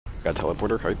Got a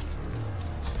teleporter, hype.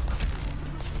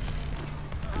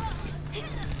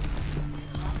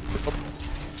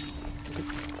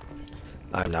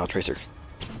 I'm now Tracer.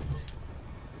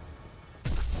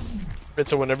 And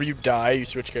so whenever you die, you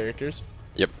switch characters?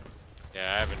 Yep.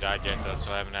 Yeah, I haven't died yet though,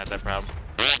 so I haven't had that problem.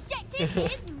 Objective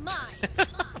is mine.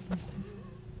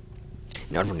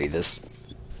 No, I don't need this.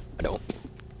 I don't.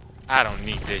 I don't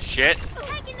need this shit.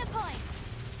 Taking the point.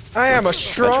 I am a What's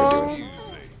strong doing?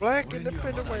 black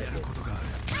independent white man.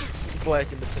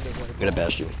 Black independent white I'm man. gonna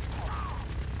bash you.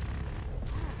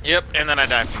 Yep, and then I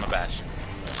died from a bash.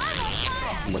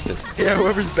 Almost did. Yeah,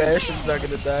 whoever's bashing's not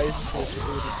gonna die. He's just supposed to do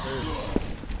it first.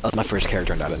 That was my first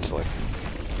character and died instantly.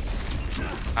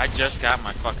 I just got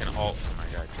my fucking ult. Oh my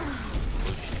god.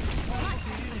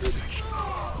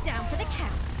 Down for the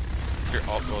count. Your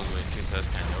ult goes away too, so that's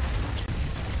kind of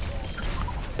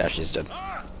dope. Bash is dead.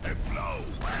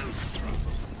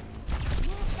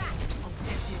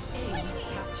 Objective A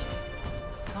captured.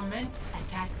 Commence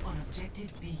attack on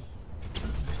objective B.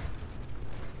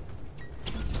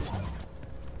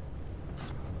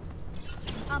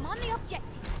 I'm on the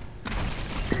objective.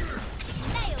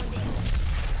 Nailed it.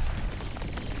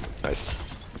 Nice.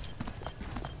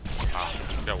 Oh,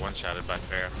 I got one-shotted by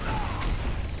Farrah.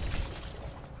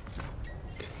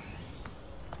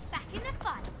 Back in the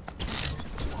fight.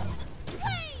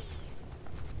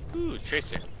 Whee! Ooh,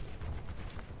 Tracer.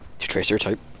 Tracer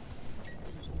type.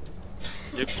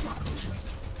 Yep.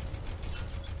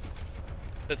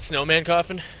 That snowman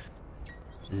coffin?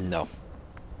 No.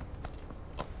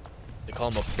 They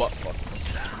call him a butt fuck.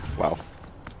 Wow.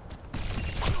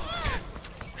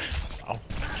 Oh.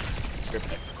 Rip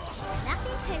that.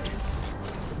 Nothing to it.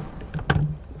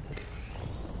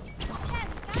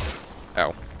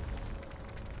 Ow.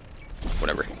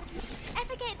 Whatever.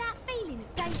 Ever get that feeling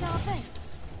of deja vu?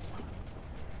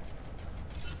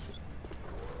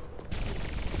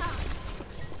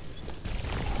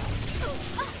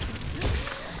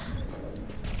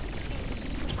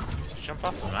 Jump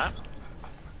off the map.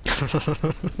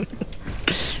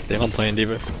 Damn, I'm playing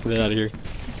D.Va. Get out of here.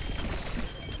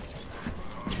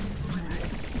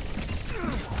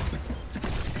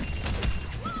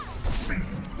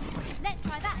 Let's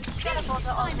try that.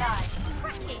 Teleporter online.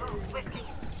 Cracking. Swiftly.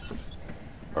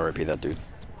 R.I.P. that dude.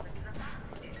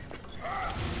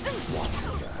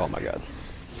 Oh my god.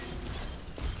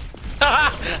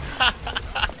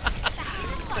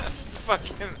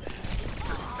 Fucking.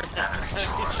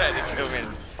 He tried to kill me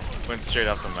and went straight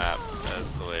off the map.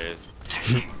 That's hilarious.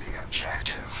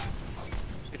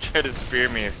 He tried to spear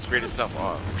me and speared himself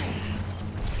off.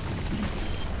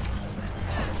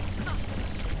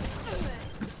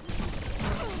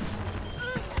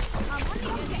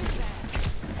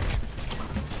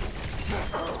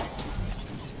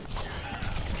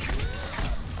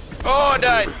 Oh, I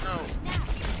died! No.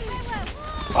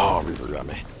 Oh, Reaper got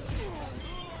me.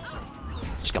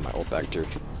 Just got my ult back too.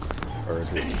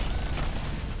 R.I.P.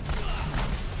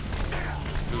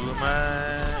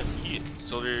 Uma, yeah,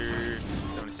 Soldier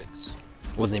 76.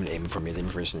 Wasn't even aiming for me, aiming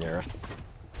for Sierra.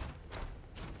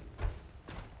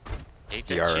 Hate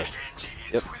that Tiara. shit.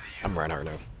 Yep, I'm Reinhardt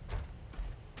now.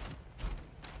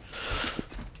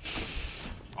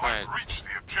 Alright. Reach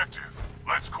the objective.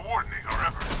 Let's coordinate our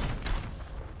efforts.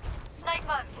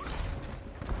 Sniper.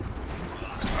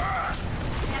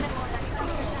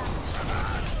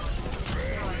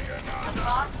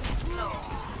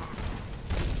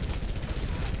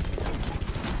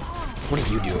 What are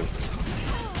you doing?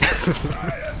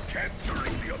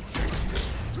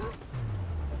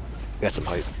 Got some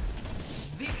hype.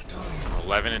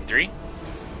 11 and 3?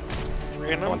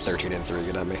 I'm 13 and 3,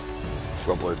 get at me.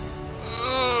 Scroll blurred.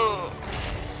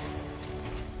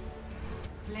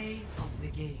 Play of the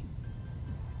game.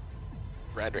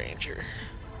 Red Ranger.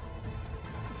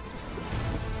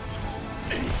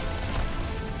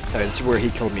 This is where he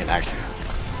killed me in accident.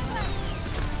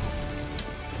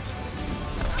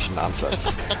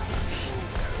 Nonsense.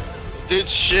 This dude's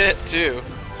shit too.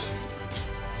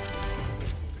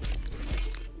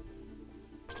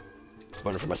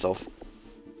 Voting for myself.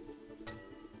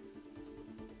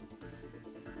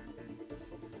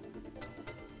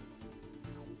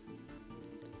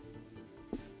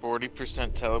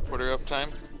 %40 teleporter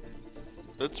uptime.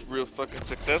 That's real fucking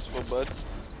successful, bud.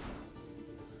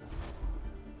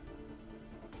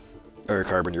 Alright,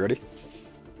 Carbon, you ready?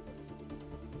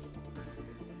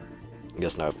 I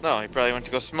guess not. No, he probably went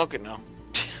to go smoke it now.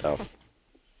 Oh.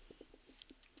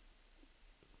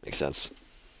 Makes sense.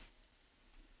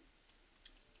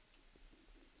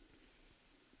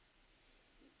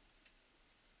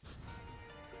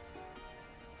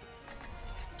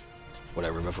 Would I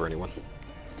remember anyone?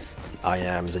 I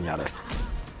am Zenyatta.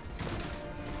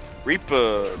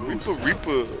 Reaper.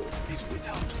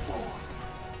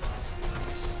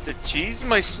 The cheese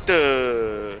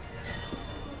meister.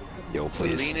 Yo,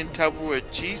 please. Leaning tower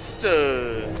cheese.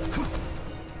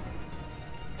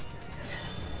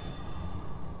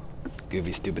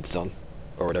 Goofy stupid son.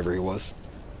 Or whatever he was.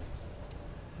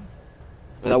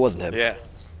 That wasn't him. Yeah.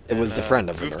 It was the friend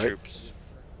of him, Goof right? Troops.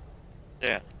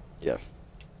 Yeah. Yeah.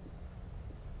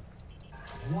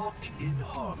 Walk in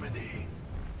harmony.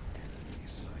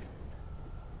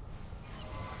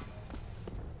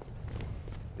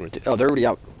 Oh, they're already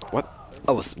out. What?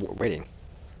 Oh, it's waiting.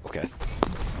 Okay.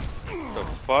 The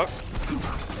fuck?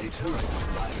 A turret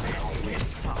lies in our way.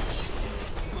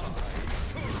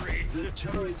 The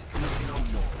turret is no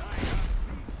more.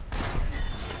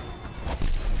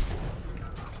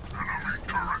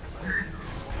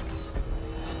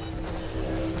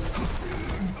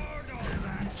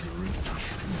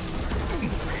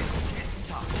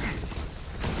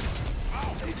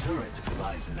 A turret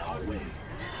lies in our way.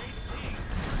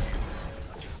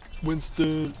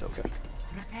 Winston. Okay.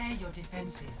 Prepare your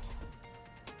defenses.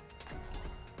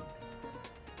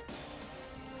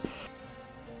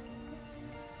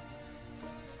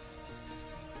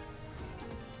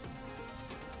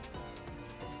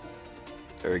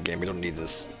 Alright, game, we don't need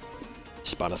this.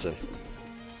 Spawn us in.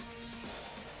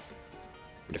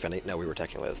 We're defending? No, we were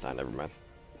attacking last time, never mind.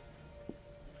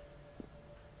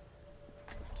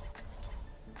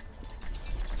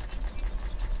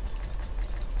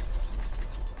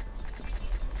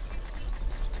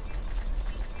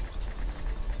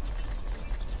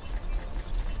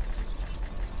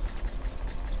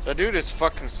 That dude is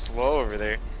fucking slow over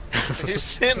there. He's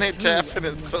sitting there tapping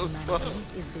it so slow.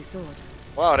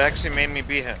 Wow, it actually made me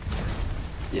beat him.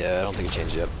 Yeah, I don't think it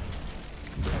changed yet.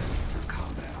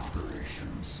 Combat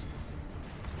operations.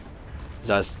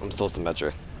 I'm still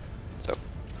symmetric. So.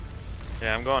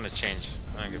 Yeah, I'm going to change.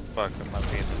 I don't give a fuck. I'm not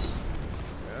beating this.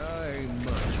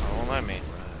 Won't let me.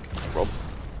 Roll.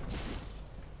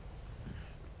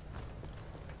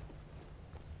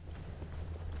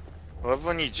 I love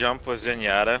when you jump with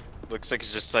Zenyatta. Looks like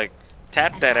it's just like,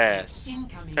 tap that ass.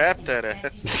 Tap that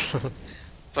ass.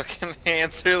 Fucking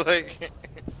hands are like,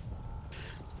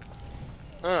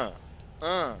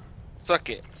 suck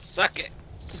it, suck it,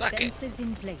 suck it. Defenses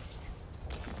in place.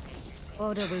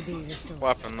 Order will be restored.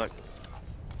 Weapon, look.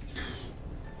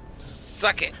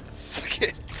 Suck it, suck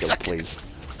it, Go, suck it. please.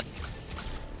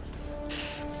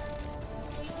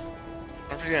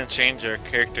 I'm just gonna change our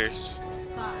characters.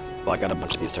 Well, I got a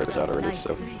bunch of these turrets out already,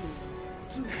 so.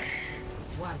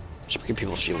 Should give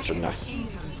people shields, shouldn't I?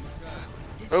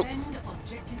 Oh. Defend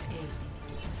objective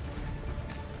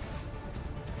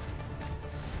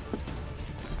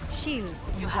A. Shield.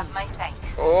 You have my thanks.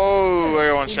 Oh, I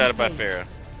got one shot by Pharaoh.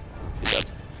 He's dead.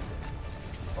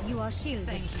 You are shielded.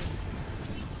 Thank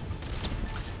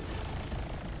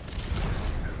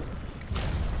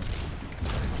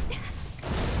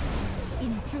you.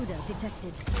 Intruder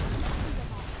detected.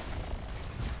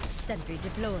 Sentry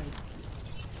deployed.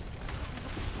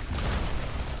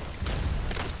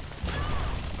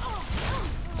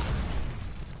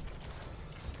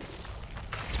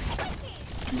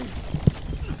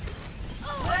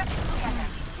 Work together.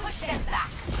 Push them back.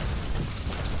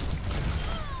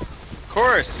 Of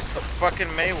course, the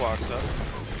fucking May walks up.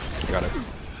 Got it.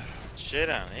 Shit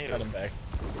on you. Got him back.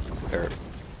 Alright.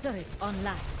 Turret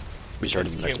online. We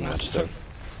started the next match, so.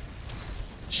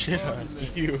 Shit on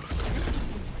you.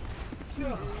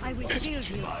 I will shield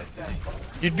you.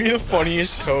 You'd be the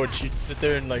funniest coach. You'd sit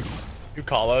there and like do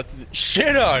call outs.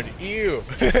 Shit on you.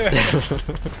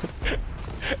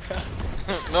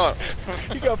 No.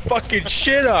 You got fucking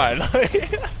shit on.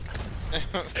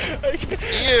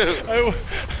 You.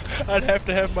 I'd have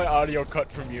to have my audio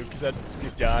cut from you because that's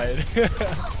you died.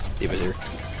 Eva's here.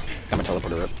 Got my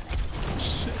teleporter up.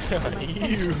 Shit on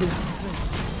you.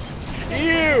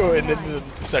 Ew! And then the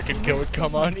second kill would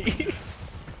come on E.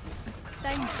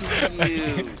 Thank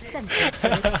you. Sentry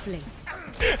turret placed.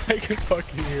 I can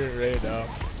fucking hear it right now.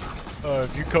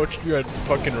 If you coached me on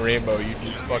fucking Rainbow, you'd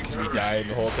just fucking be dying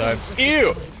the whole time.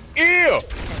 Ew! Ew!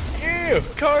 Ew!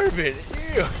 Carbon!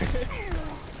 Ew!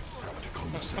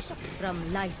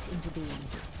 From light into being.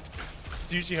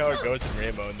 It's usually how it goes in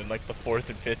Rainbow, and then like the 4th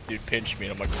and 5th dude pinch me,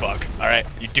 and I'm like, fuck. Alright,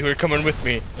 you two are coming with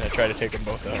me. And I try to take them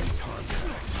both out.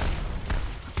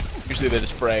 Usually they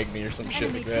just frag me or some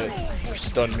shit like that. Or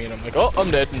stun me, and I'm like, oh, I'm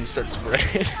dead, and start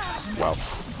spraying. Wow.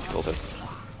 Killed it.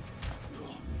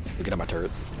 Look at my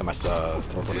turret. And my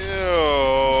teleporter. Ew.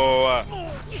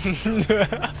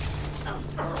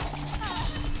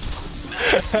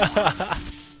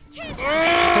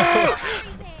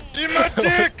 Eat my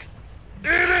dick! Eat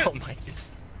it! Oh my.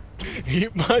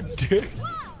 Eat my dick.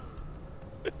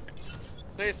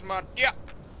 Taste my dick!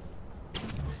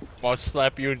 I'll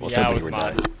slap you in the Well, eye somebody with would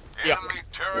mine. die. Yeah.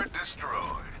 turret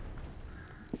destroyed.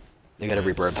 You got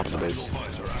every bird on top of the base.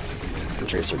 The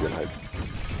Tracer good hype.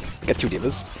 I got 2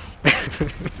 divas.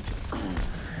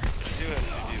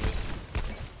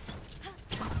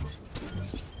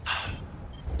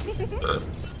 Do it,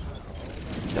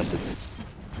 Tested.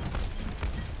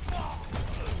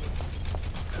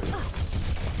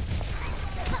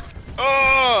 Oh!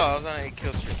 I was on a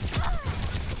kill streak.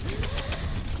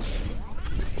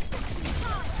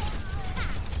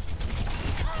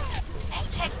 Hey,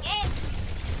 check in.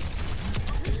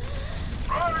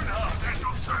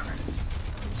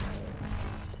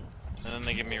 And then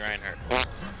they give me Reinhardt. Back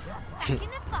in the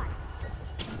fight.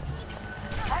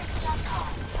 First blood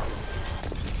card.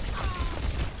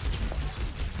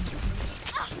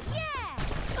 Yeah!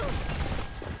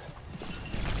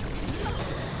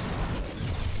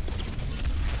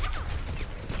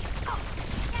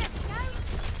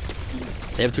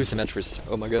 They have 2 Symmetries.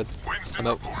 Oh my god. I'm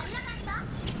out.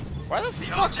 Why the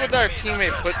fuck would our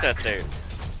teammate put that there?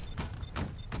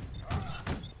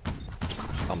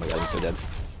 Oh my god, I'm so dead.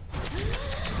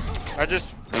 I just...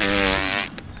 I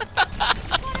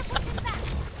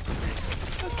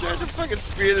tried to fucking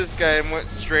spear this guy and went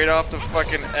straight off the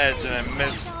fucking edge and I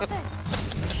missed.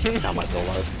 How am I still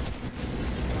alive?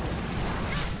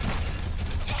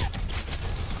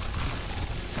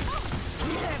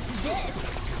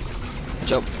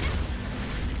 Jump.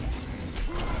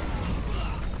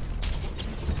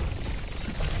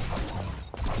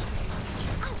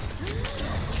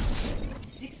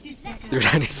 Dude,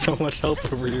 I need so much help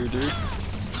over here, dude.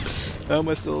 How am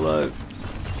I still alive?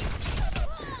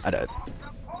 I died.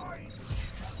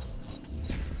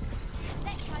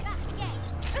 Let's try that again.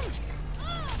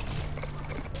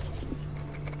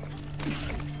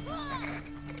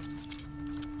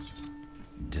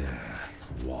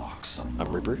 Death walks among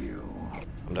I'm Reaper. you.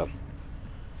 I'm done.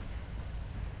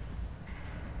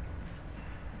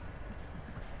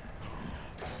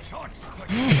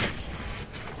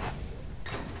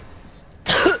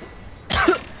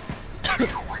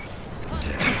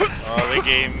 Oh, they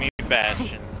gave me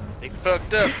Bastion. They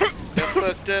fucked up. They're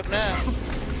fucked up now.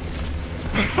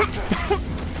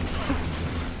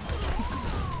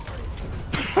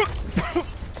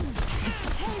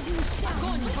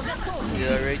 You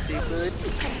alright there, bud?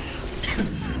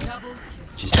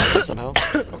 She's dead somehow?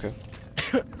 Okay.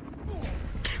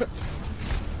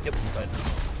 Yep. But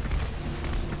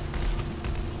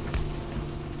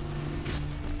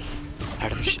How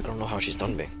did she, I don't know how she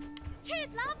stunned me. Cheers,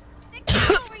 love. The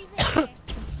glory's in here.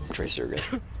 Tracer again.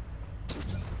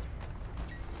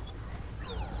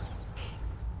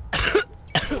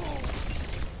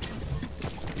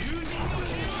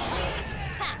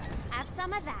 Ha! Have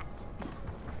some of that.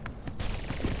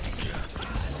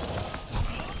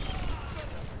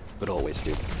 But always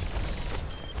do.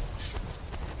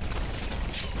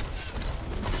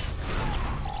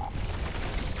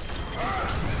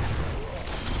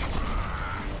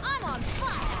 I'm on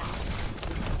fire.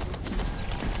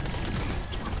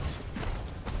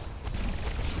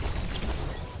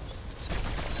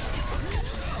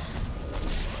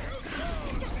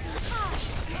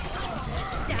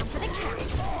 Down for the count.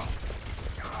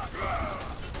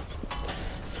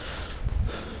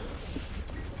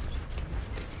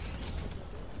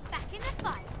 Back in the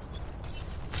fight.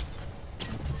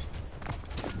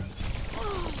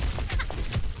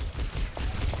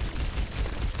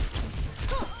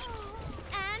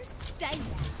 And stay there.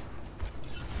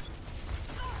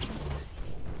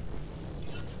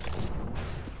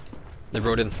 They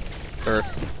rode in. Or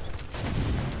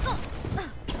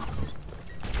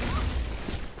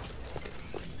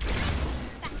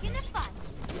Back in the fight.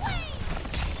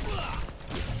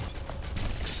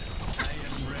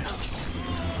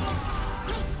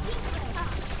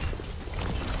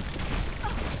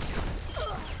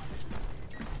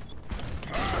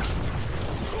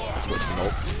 let's go to the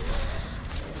ult.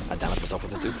 I damaged myself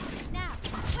with it, dude. Now,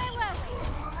 where were we?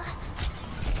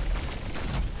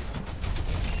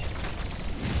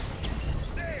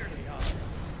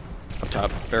 Up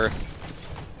top, Barra.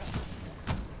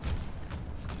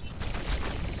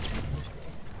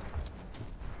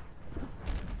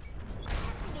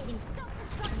 Activating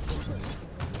self-destruct sequence.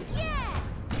 Yeah!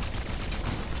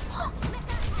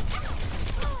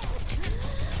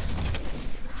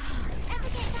 Ever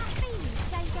get that feeling,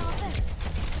 deja vu?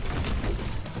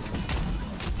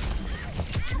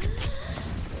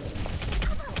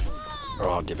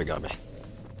 Oh, Diva got me.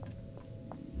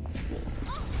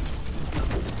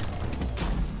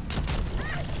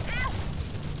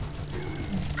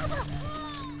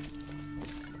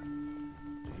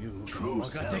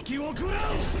 boost.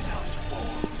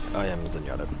 Oh yeah, I'm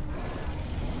Zenyatta.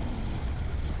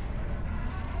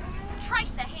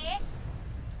 Tracer here.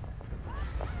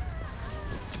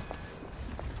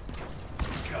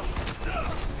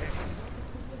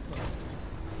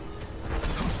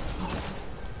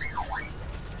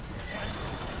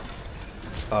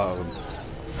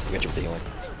 We got you with the healing.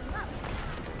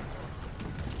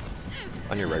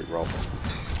 On your right,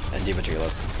 Rolf. And D.Va to your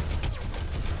left.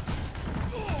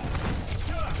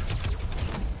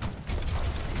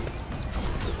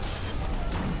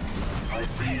 I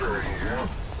feel the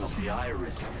warmth of the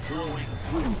iris flowing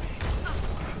through me.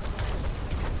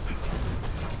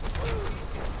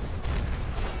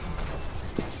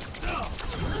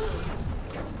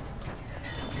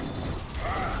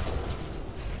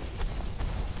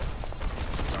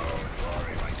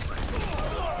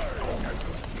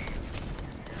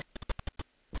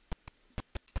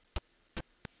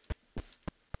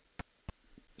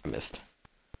 I missed.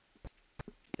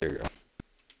 There you go.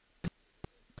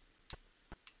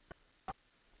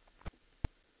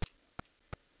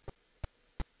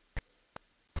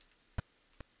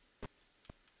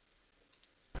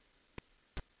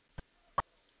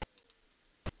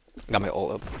 Got my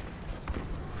ult up.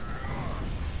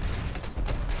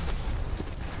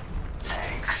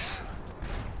 Thanks.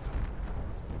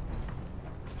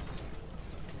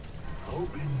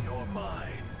 Open your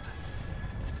mind.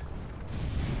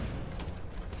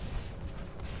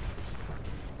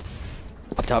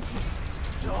 Up top.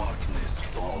 Darkness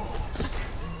falls.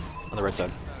 On the right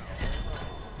side.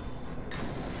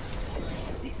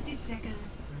 60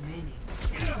 seconds remaining.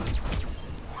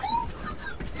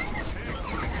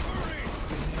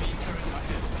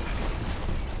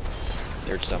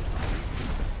 There it's done.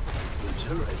 The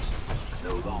turret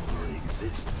no longer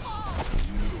exists.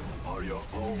 You are your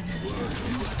own world.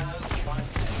 You have my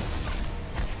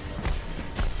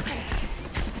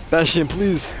thanks. Bastion,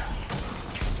 please.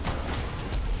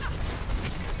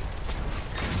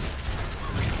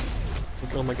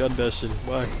 Oh my god, Bastion,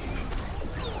 why?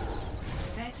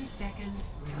 30 seconds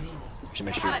remaining. We should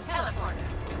make sure Have a teleporter.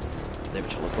 they have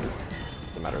a teleporter.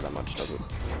 Doesn't matter that much, does it?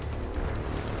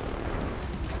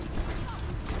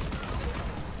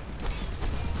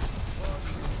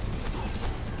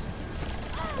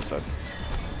 Upside.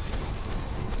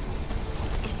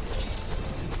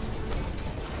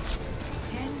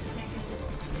 10 seconds.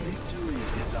 Victory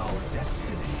is our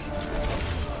destiny.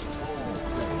 Us all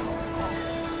play our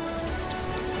parts.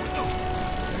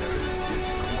 There is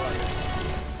disquiet.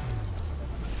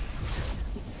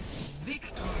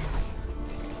 Victory.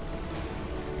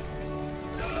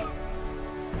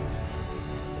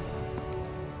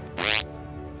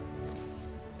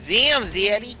 Zam,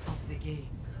 Zaddy. Of the game.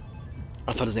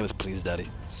 I thought his name was Please Daddy.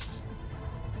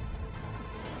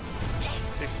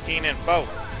 16 and 4.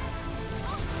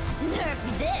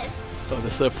 Nerf this. Oh,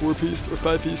 that's that 4-piece or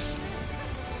 5-piece.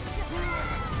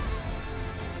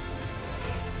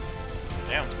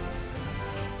 Damn.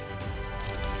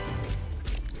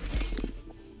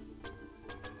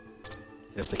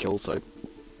 You have to kill site.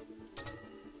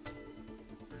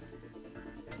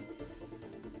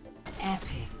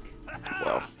 Epic.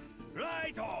 Wow.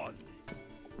 Right on.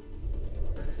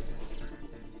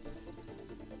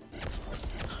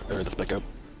 Alright, let's back up.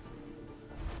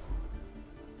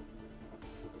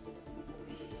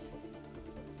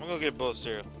 I'm gonna get both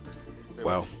cereal.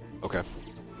 Wow. Okay.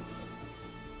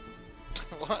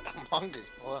 What? I'm hungry.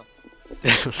 Hold on.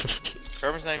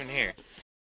 Herman's not even here.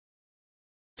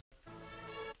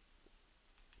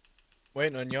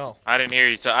 Waiting on y'all. I didn't hear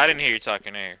you. I didn't hear you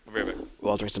talking here. Be right back.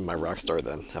 Well, I'll drink some of my Rockstar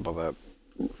then. How about that?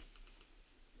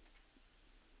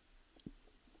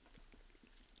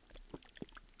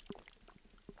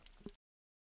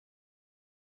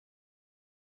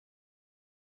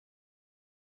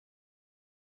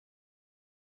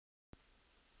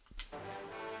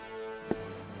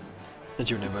 Did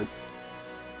you invite?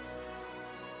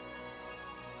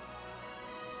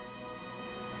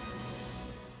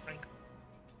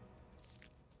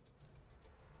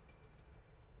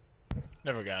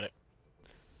 Never got it.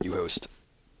 You host.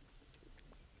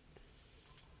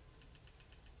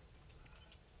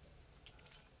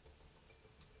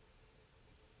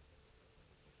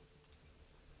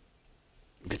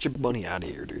 Get your money out of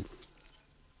here, dude.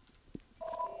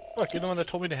 Look, you're the one that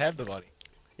told me to have the money.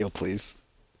 Yo, please.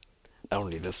 I don't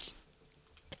need this.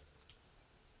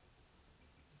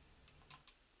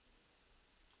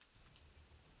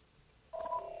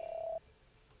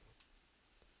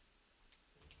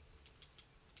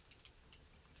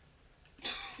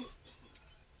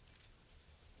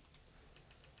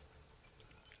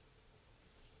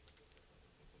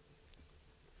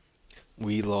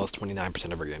 We lost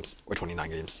 29% of our games, or 29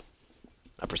 games.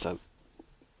 Not percent.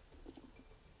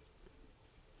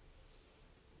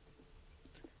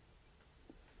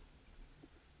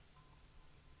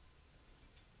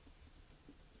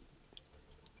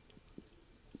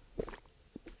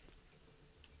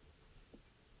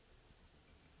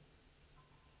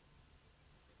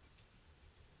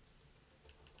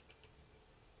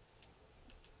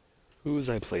 Who's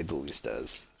I played the least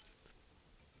as?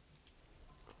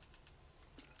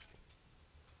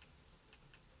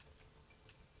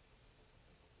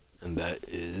 And that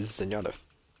is Zenyatta.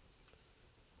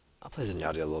 I'll play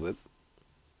Zenyatta a little bit.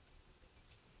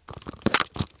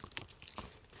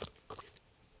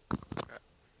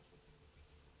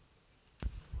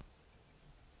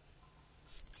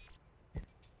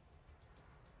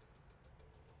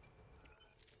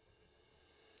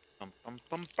 Bum, bum,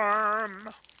 bum, bum.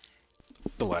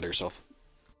 Don't lie to yourself.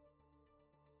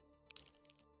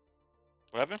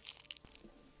 What happened?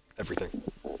 Everything.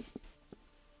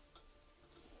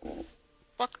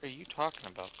 Fuck are you talking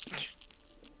about?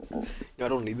 No, I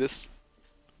don't need this.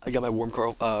 I got my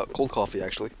cold coffee,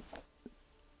 actually.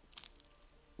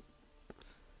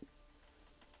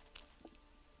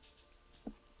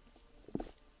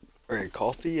 Alright,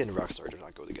 coffee and Rockstar do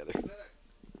not go together.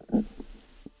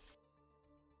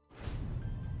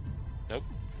 Nope.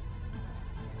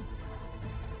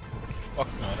 Fuck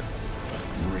no.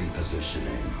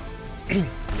 Repositioning. We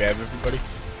have everybody.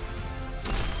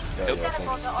 Yeah, Nope. yeah, I think.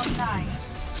 Teleporter online.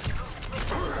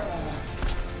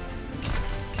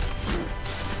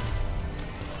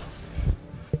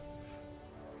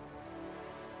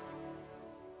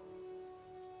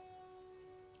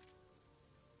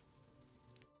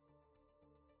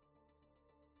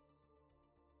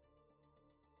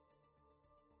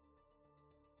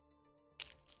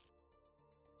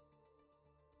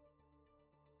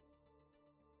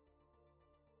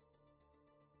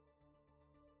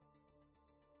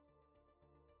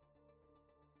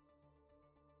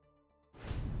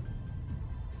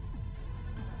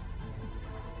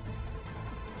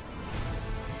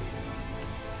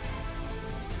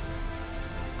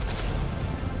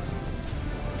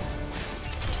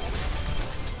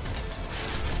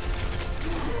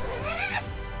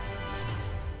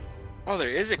 Oh, there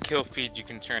is a kill feed you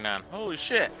can turn on. Holy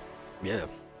shit. Yeah.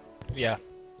 Yeah.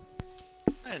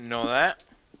 I didn't know that.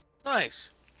 Nice.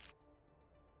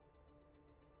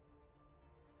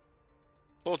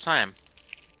 Full time.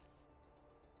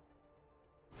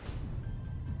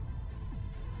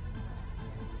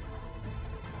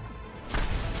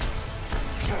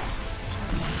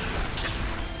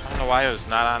 I don't know why it was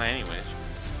not on anyways.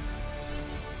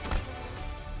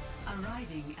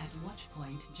 Arriving at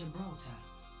Watchpoint Gibraltar.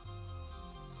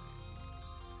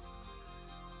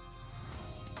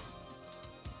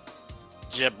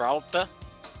 Gibraltar?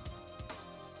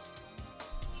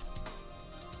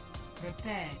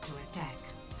 Prepare to attack.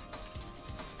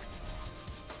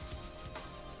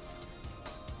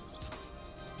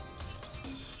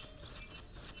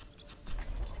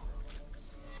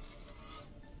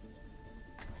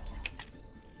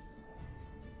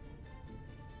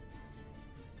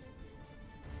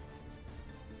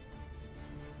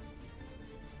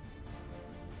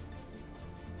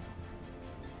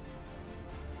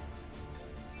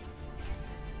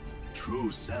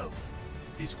 True self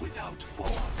is without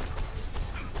form.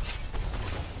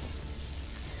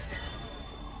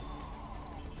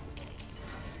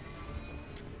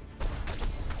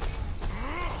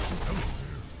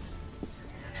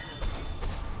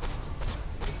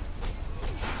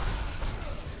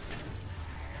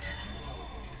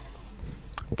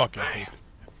 Fucking hate.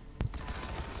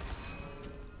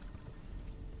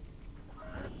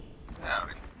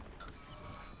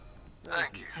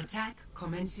 Attack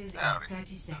commences in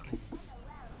 30 seconds.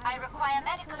 I require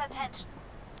medical attention.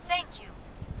 Thank you.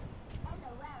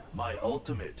 My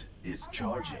ultimate is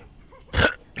charging.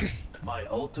 My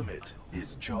ultimate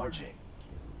is charging.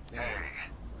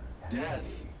 Death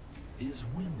is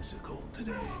whimsical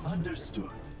today. Understood.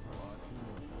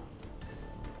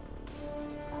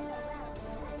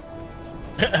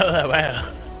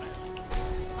 Wow.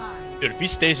 Dude, if he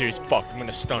stays here, he's fucked. I'm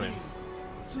gonna stun him.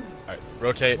 Alright,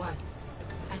 rotate. One.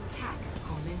 Attack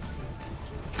commencing.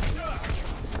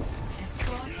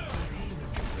 Escort the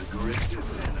payload. The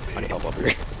greatest I need enemy help up here.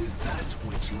 is that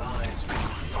which lies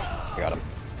I got him.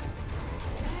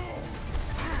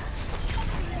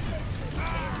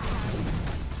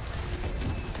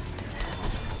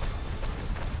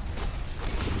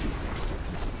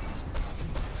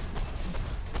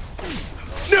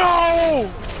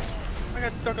 No! I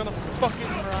got stuck on the fucking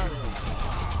rock.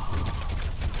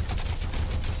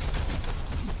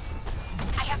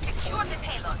 Secure the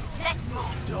payload. Let's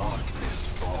move. Darkness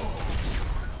falls.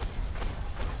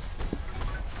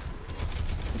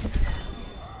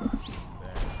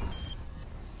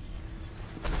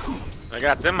 I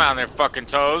got them on their fucking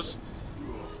toes.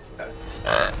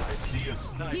 I see a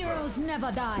sniper. Heroes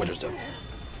never die. Winter's dead.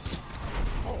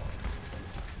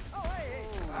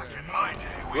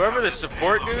 Whoever the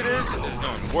support dude is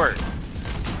doing work.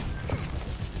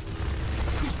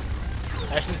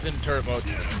 Ashen's in turret mode.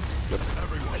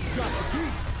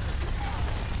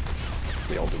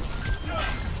 We all do.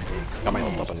 Got my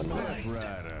ult up in a minute.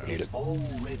 Need it.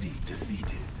 Already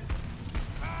defeated.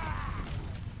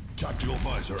 Tactical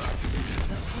visor activated.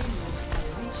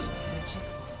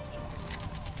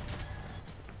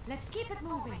 Let's keep it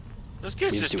moving. Those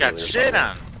kids He's just doing got their shit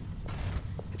stuff. on.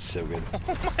 It's so good. Oh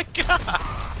my god.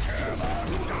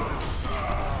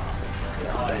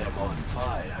 I am on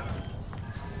fire.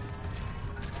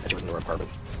 I took the apartment.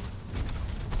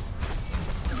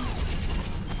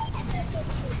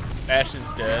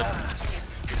 Ashen's dead.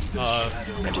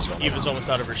 Angie's going Eva's almost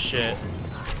out of her shit.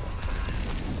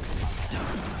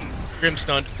 Grim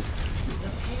stunned.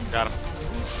 Got him.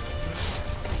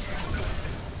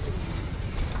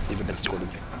 Eva been squirted.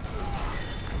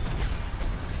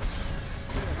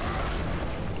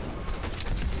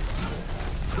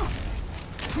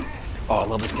 Oh, I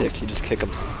love his pick. You just kick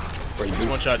him. Or you Just move.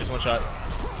 one shot, just one shot.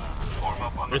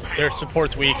 Their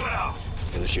support's weak. Yeah,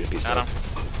 they shoot a piece Got of him.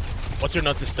 What's her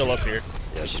nuts is still up here.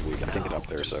 Yeah, she's weak. I can't get up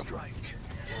there, so. Strike.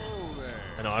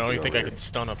 I know, I don't even think I can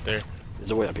stun up there.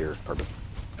 There's a way up here, Perfect.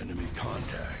 Enemy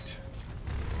contact.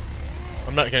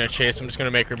 I'm not gonna chase, I'm just gonna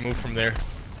make her move from there.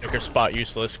 Make her spot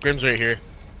useless. Grim's right here.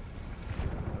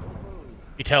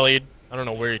 He tellied. I don't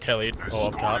know where he tellied. Oh,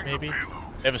 up top maybe? They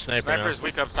have a sniper now. Sniper's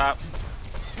weak up top.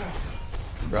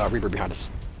 Reaper behind us.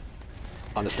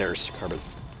 On the stairs, Perfect.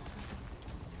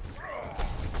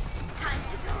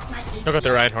 Took out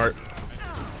the Reinhardt.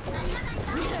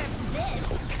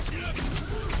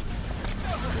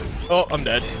 Oh, I'm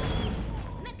dead.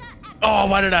 Oh,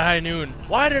 why did I high noon?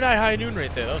 Why did I high noon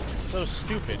right there? That was so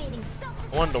stupid.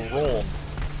 I wanted to roll.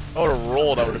 I would have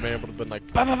rolled, I would have been able to been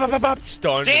like bop, bop, bop, bop, bop,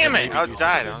 stunned. Damn and it! then I maybe do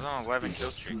died. I something. was on 11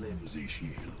 kill streak. Flimsy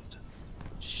shield.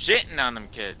 Shitting on them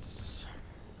kids.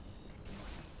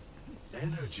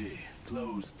 Energy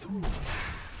flows through.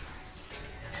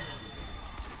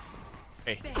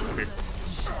 Hey, come here.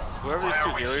 Whoever these two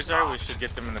healers are, we should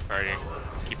get them in the party.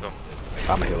 Keep them.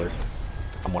 I'm a healer.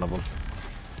 I'm one of them.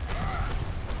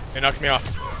 They knocked me off.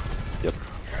 Yep.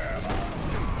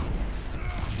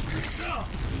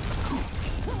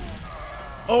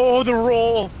 Oh, the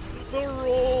roll! The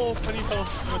roll! I need help.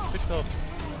 I'm at 6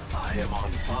 health. I am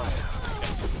on fire.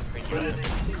 Thank you.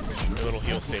 Your little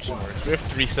heal station works. We have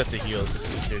 3 sets of heals. This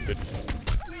is stupid.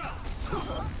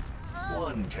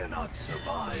 One cannot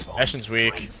survive on Ashen's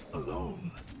weak. strength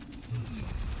alone.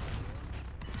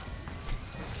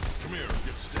 Come here, get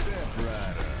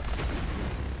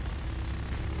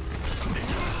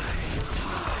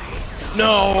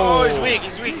No! Oh, he's weak.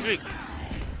 He's weak. He's weak.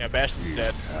 Yeah, Bastion's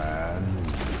dead.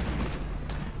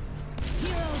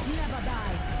 Heroes never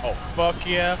die. Oh, fuck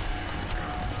yeah.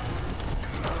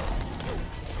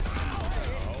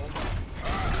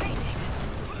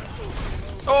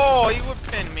 Oh, he would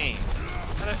pin me.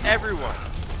 Out of everyone.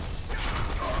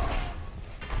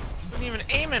 Wasn't even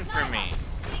aiming for me.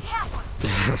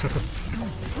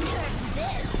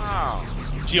 Oh.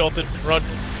 She ulted. Run.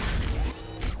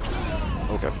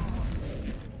 Okay.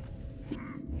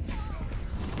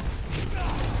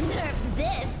 Nerf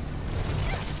this.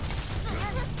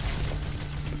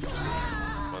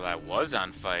 Well, I was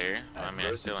on fire. I mean,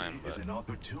 I still Adversity am, is but... an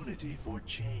opportunity for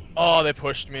change. Oh, they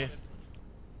pushed me.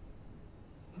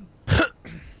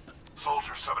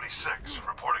 Soldier 76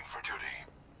 reporting for duty.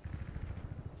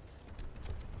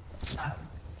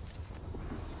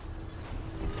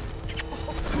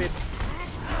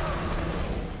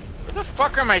 Where the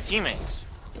fuck are my teammates?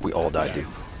 We all died, dude.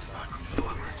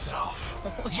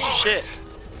 Holy shit.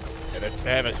 Yeah, they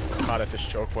haven't caught at this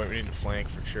choke point. We need to flank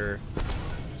for sure.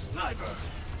 Sniper.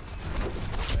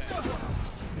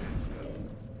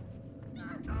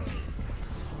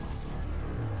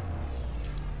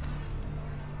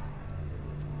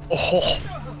 Oh!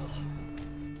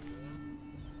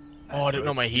 Oh, I didn't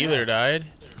know my healer died.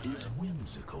 Is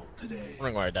whimsical today. I'm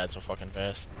wondering why I died so fucking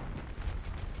fast.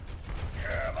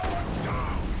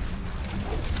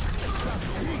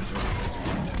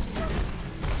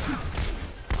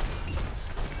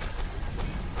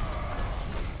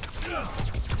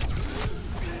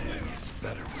 It's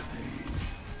better with age.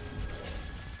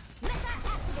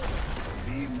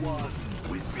 Be one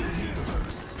with the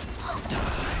universe.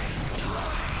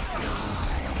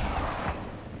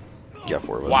 Yeah,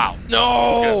 4 of us. Wow.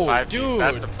 No, Five piece, dude.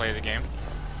 that's the play of the game.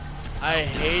 I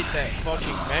hate that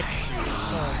fucking mech suit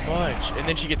so much. And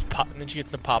then she gets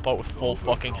to pop out with full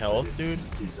fucking health, dude.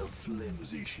 Is a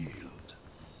flimsy shield.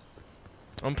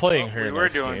 I'm playing her. We were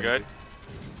next doing game. good.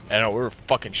 I know, we were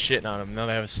fucking shitting on him. Now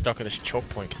they have us stuck at this choke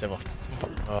point because they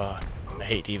have a. I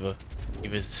hate Diva.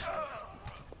 Diva's.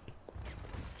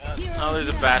 Oh, there's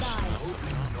a bash.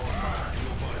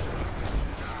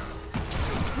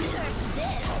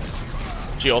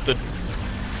 She ulted.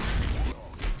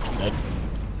 I'm dead.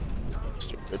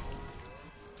 Stupid.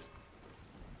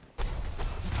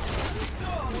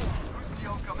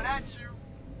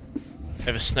 I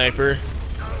have a sniper.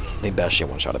 I think Bastion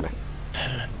one shot at me.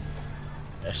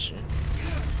 Bastion.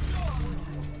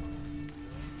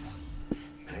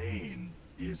 Pain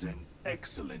is an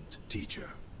excellent teacher.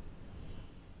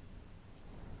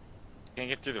 Can't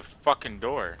get through the fucking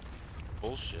door.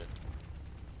 Bullshit.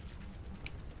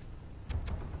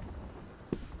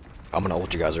 I'm gonna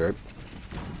ult you guys, alright?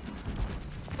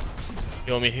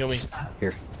 Heal me, heal me.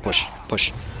 Here, push,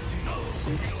 push.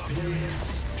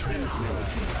 Experience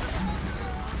tranquility.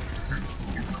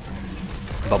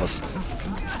 Above us.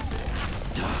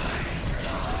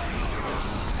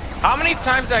 How many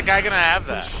times that guy gonna have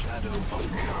that?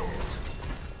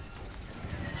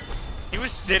 He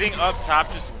was sitting up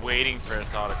top just waiting for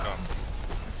us all to come.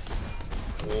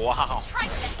 Wow. I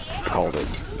called it,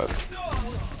 but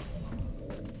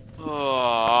Oh,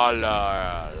 la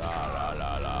la la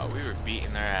la la. We were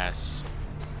beating their ass.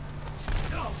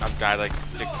 I've died like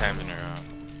 6 times in a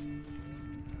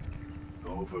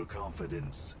row.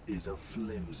 Overconfidence is a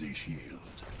flimsy shield.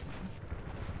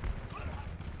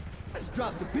 Let's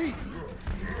drop the beat.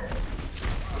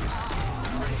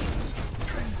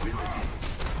 Tranquility.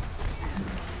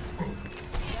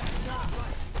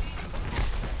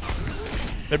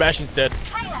 Their Bastion's dead.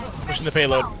 Pushing the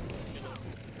payload.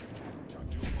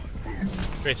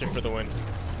 Tracer for the win.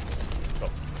 Go,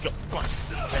 go, come on.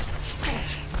 Faster.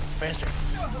 Faster.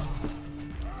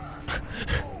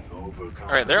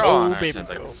 Alright, they're all on Oh, our baby.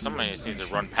 side. Like, somebody just needs to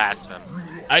run past them.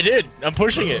 I did. I'm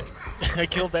pushing it. I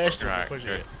killed Bastion. Right, I'm pushing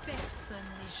good. it.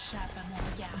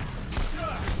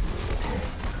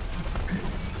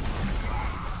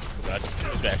 Oh God, it's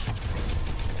Bastion.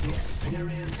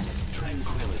 Experience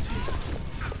tranquility.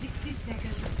 60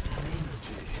 seconds.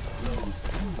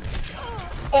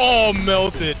 Oh,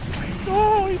 melted.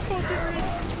 Oh, he's fucking great.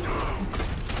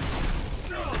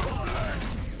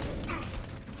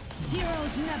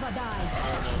 Heroes never die.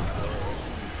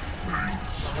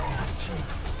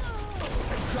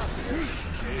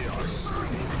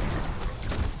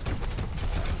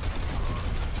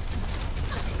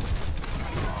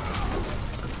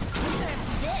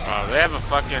 Oh, they have a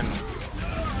fucking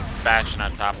Bastion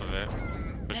on top of it.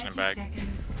 Pushing it back.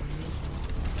 Seconds.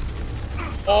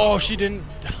 Oh, she didn't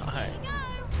die.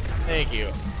 Thank you.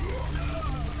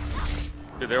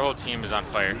 Dude, their whole team is on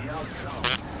fire. The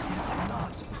outcome is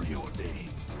not preordained.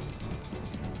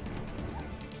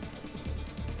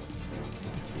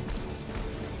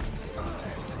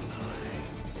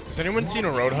 Has anyone seen a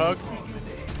Roadhog?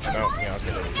 No, yeah,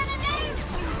 okay.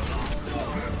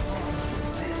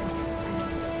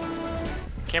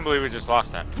 Can't believe we just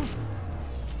lost that.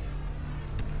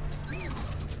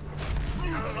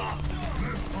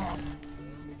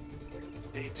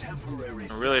 A temporary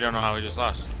I really don't know how we just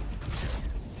lost.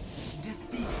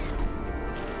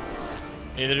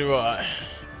 Neither do I.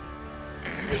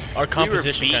 Our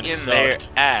composition we were kind of beating their sucked.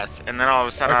 ass, and then all of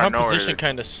a sudden Our out of nowhere, composition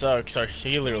kind of sucks. Our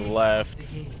healer left.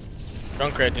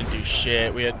 Junkrat didn't do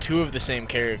shit. We had 2 of the same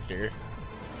character.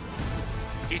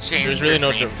 he changed There's really his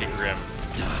no name to difference. Grim.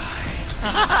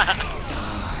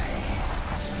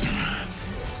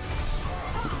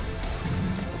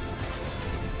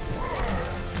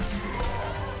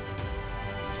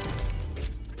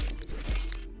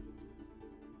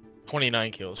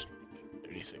 $29 kills.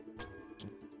 36.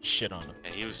 Shit on him.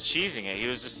 Yeah, he was cheesing it. He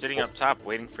was just sitting up top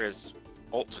waiting for his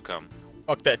ult to come.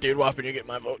 Fuck that dude. Whopping, you get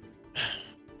my vote.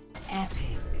 Epic.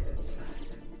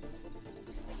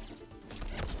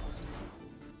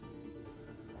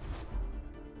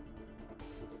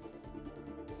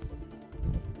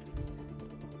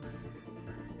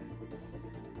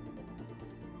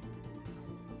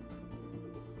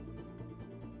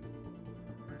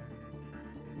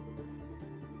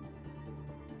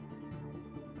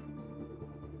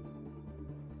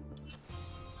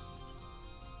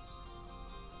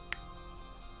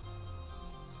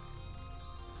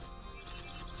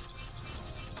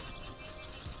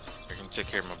 I can take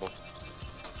care of my bull.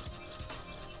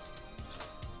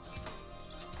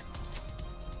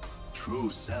 True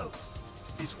self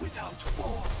is without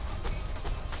form.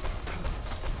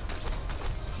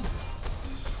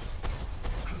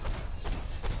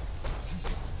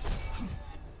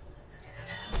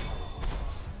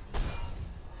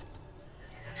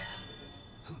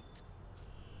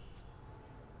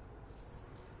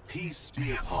 Peace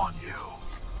be upon you.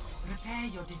 Prepare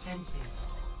your defenses.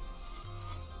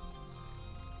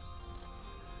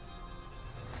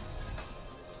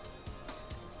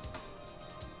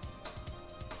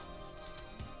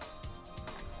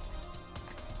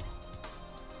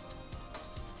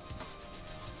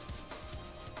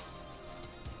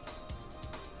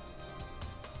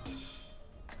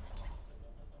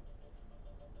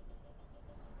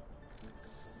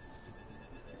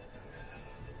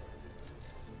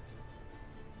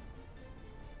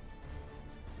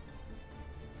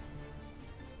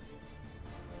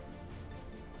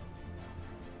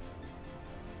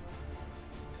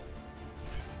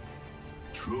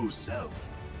 True self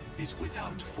is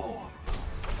without form.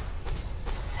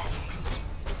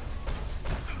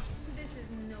 This is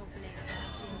no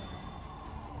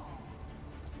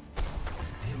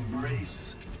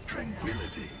Embrace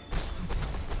tranquility.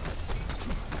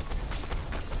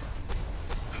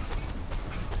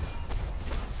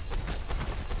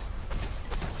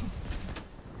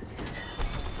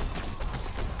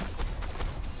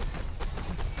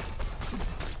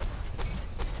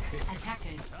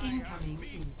 Attackers incoming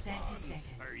in 30 seconds.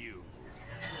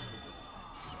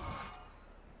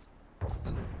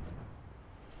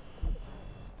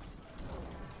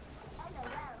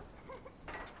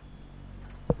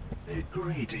 A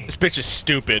greeting. This bitch is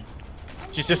stupid.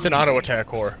 She's just an auto attack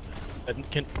whore. That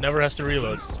never has to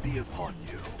reload. Peace be upon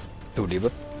you. Who, Diva?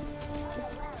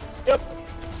 Yep. 5,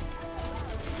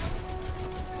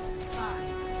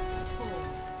 4,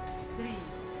 3,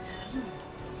 2,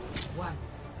 1.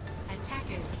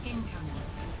 Attackers incoming.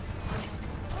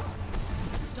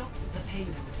 Stop the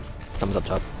payload. Thumbs up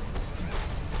top.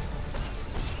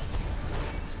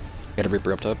 Got a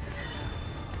Reaper up top.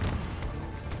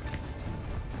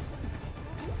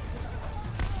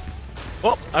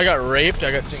 Well, I got raped.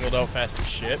 I got singled out fast as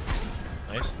shit.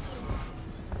 Nice.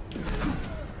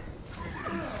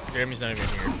 Jeremy's not even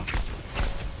here.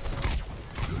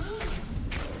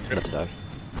 I'm about to die.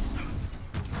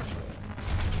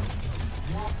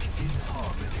 Walk in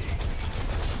harmony.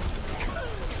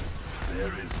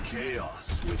 There is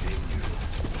chaos within you.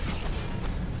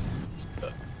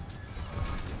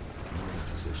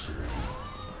 Position.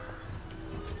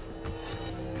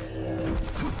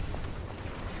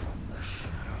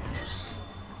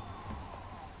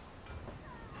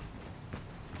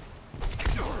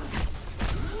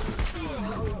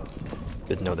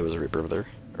 Didn't know there was a Reaper over there.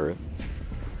 Alright.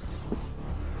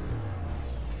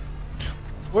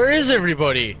 Where is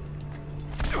everybody?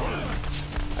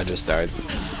 I just died.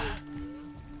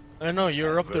 I know,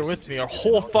 you're up there with me. Our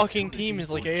whole fucking team is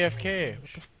like AFK.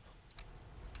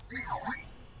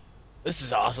 This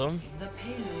is awesome. The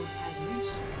payload has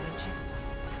reached the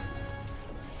checkpoint.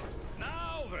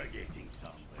 Now we're getting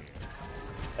somewhere.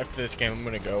 After this game, I'm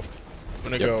gonna go. I'm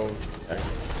gonna Yep. go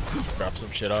drop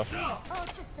some shit off.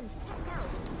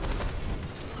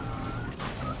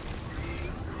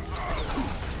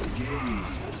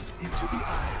 Gaze into the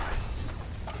iris.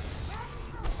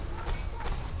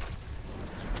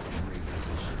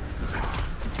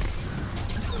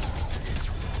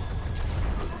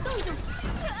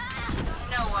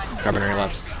 No one. Carbon right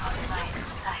left.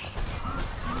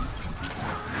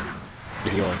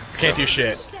 You're healing. Can't do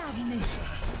shit.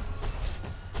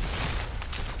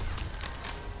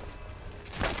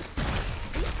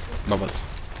 Above us.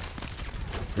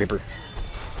 Reaper.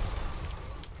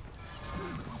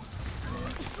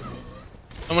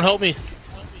 Someone help me.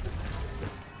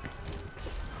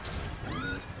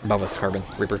 Above us, Carbon.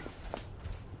 Reaper.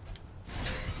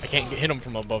 I can't hit him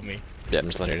from above me. Yeah, I'm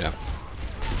just letting you know.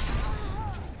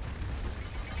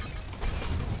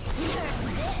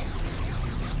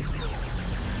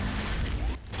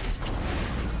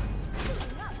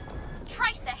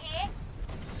 Tracer here.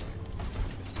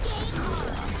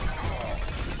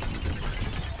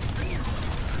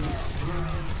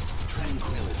 Experience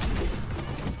tranquility.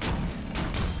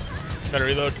 Gotta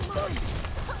reload.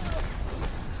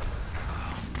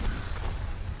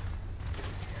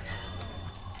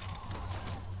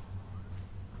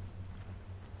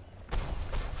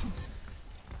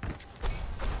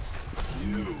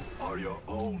 You are your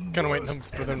own. Kinda waiting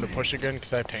worst for them to push again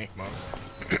because I have tank mode.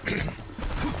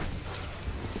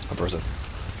 Up person.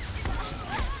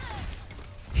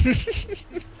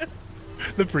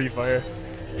 The pre-fire.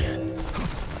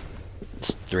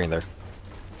 It's 3 in there.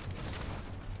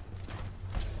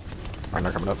 Rhino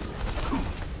coming up.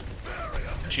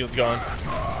 Shield's gone.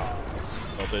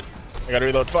 Melted. I gotta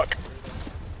reload. Fuck.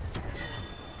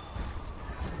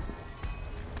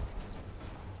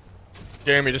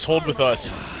 Jeremy, just hold with us.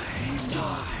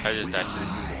 I just died.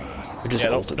 We just Yeah,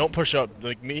 ulted. don't push up.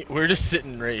 Like me, we're just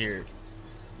sitting right here.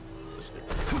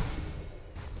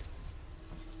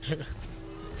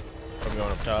 I'm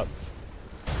going up top.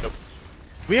 Nope.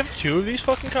 We have 2 of these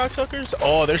fucking cocksuckers?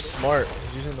 Oh, they're smart.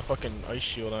 He's using the fucking ice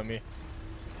shield on me.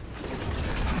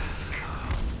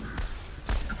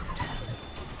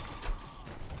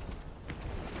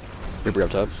 Reaper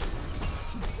up top.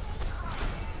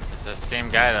 It's the same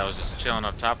guy that was just chilling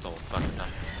up top the whole fucking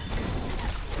time.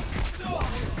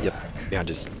 Yep,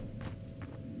 behind us.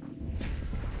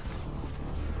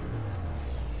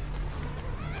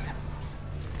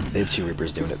 They have 2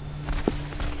 Reapers doing it.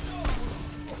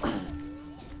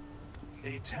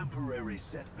 A temporary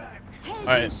setback.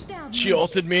 Alright, she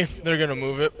ulted me. They're gonna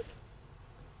move it.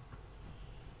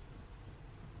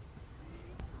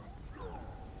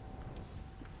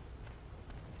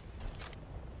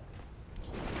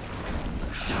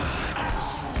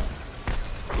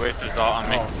 Waste is all on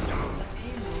me.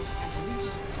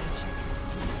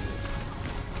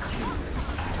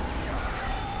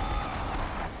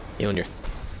 Healing your.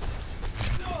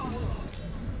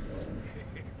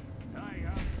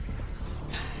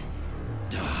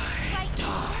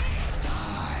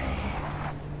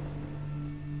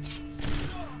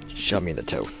 Shot me in the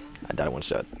toe. I died at 1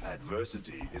 shot.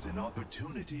 Adversity is an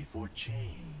opportunity for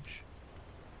change.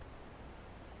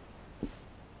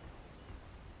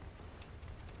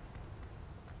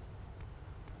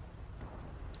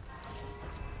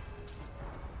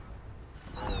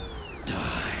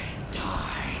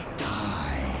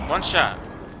 One shot.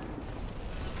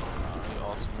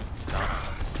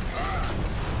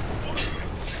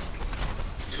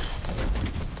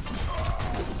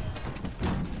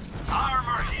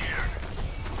 Armor here.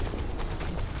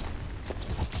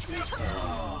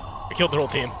 I killed their whole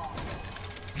team.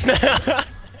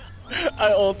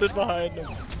 I ulted behind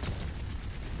them.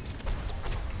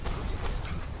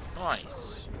 Nice.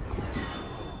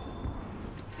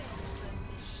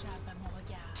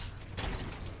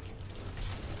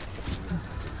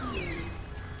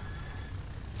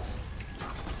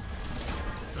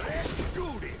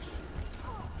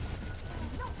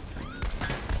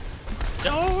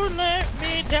 Don't let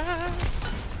me die.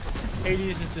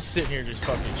 Hades is just sitting here just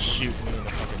fucking shooting me in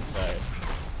the fucking side.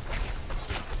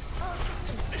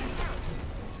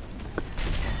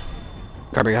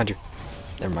 Car behind you.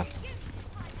 Never mind.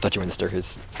 Thought you were in the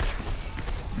staircase.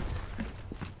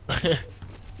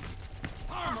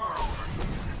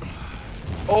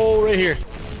 Oh, right here.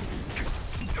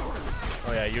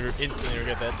 Oh yeah, you're instantly gonna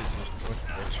get that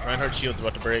distance. Reinhardt's shield's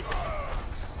about to break.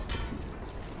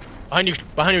 Behind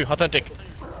you, authentic.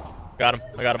 Got him,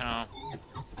 I got him. No.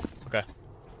 Okay.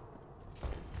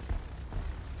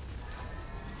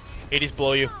 Hades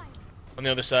below you. On the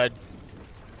other side.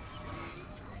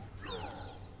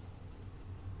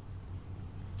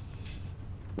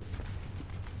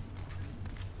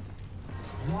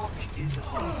 Walk in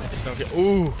harmony. Just don't get.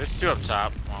 Ooh. There's 2 up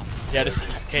top. Well, Yeah, just.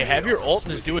 Hey, have your ult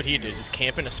and just do what he did. Just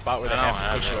camp in a spot where they I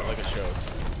have don't to push have it it. like a show.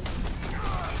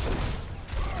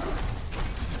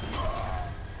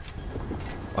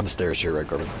 On the stairs here, right,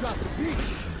 Corbin. I'm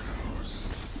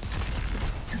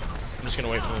just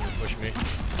gonna wait for them to push me.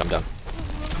 Jump down.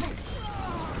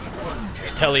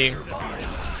 He's tellying.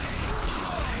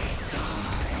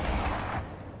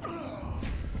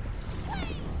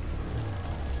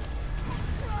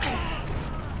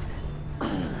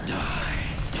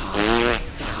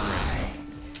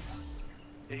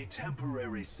 A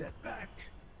temporary setback.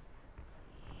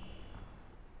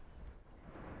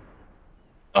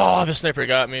 Oh, the sniper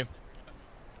got me.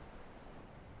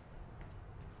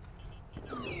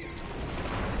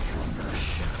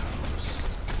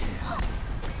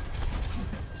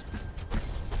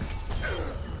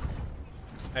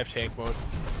 I have tank mode.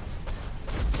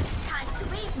 Time to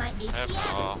raise my I have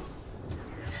APM. all.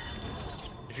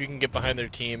 If you can get behind their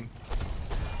team.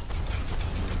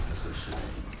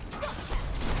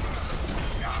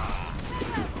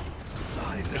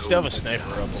 They still have a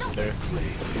sniper up over there.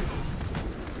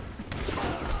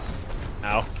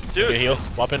 Ow. Dude. Get heal.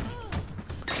 Weapon.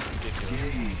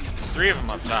 3 of them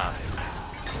up top.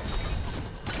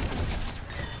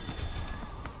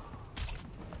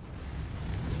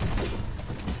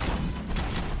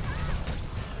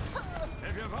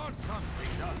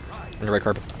 On the right,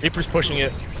 Corbin. Reaper's pushing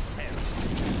it.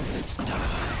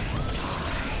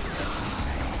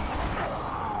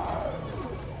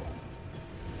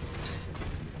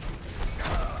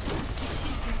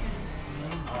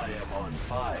 I am on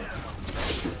fire.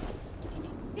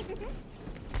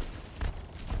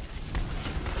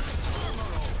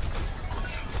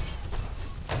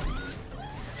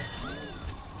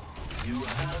 You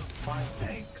have my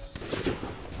thanks.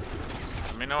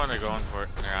 Let me know when they're going for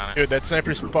it. They're on it. Dude, that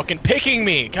sniper's fucking picking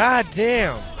me! God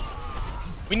damn!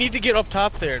 We need to get up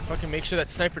top there and fucking make sure that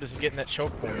sniper doesn't get in that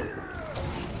choke point.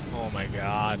 Oh my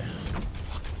god.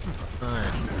 Alright.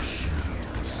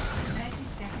 30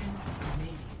 seconds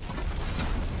remaining.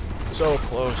 So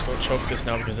close. Don't choke this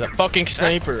now because of that fucking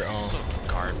sniper. That's Oh.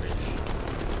 so garbage.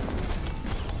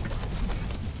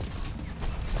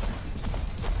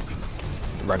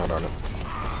 Rhino.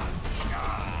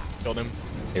 Killed him.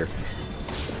 Here.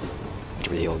 Which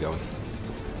way the heal going?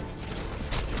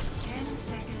 10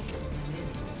 seconds remaining.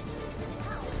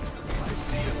 I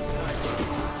see a sniper.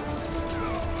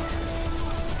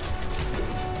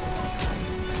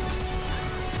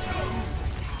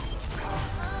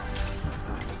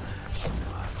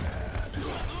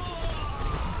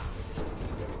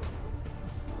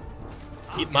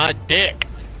 Eat my dick.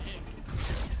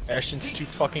 Ashton's too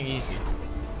fucking easy.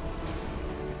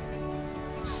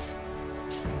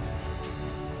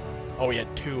 Oh, we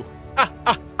had 2.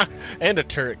 And a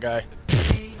turret guy.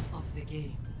 Play of the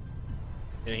game.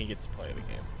 And he gets to play the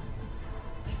game.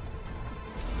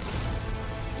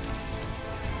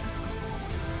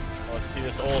 Oh, let's see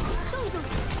this ult.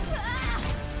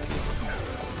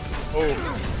 Oh.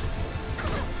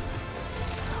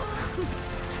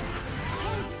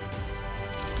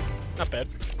 Not bad.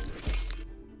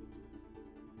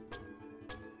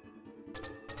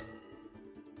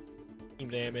 Team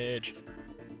damage.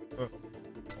 Oh.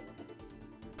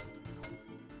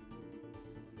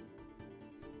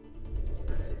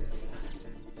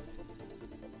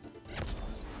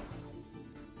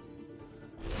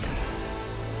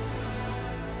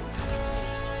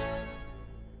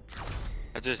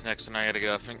 That's this next one. I gotta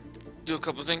go off and do a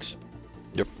couple things.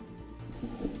 Yep.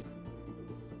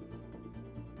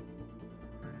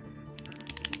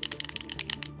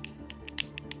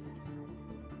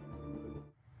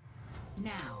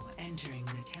 Now entering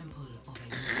the temple of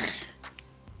Anubis.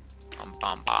 Bum,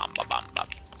 bum, bum, bum, bum,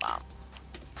 bum.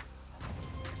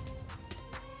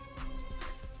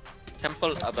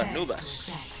 Temple of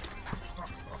Anubis.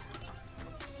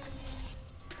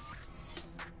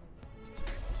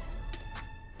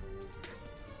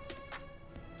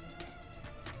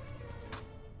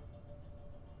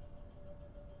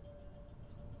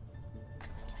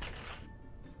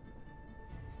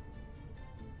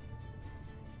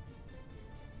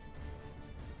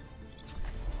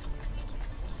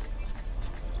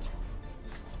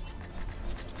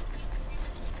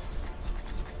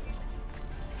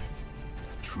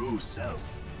 True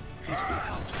self is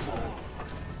without form.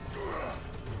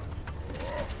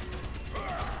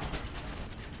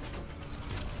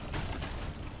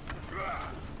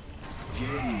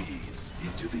 Gaze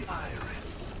into the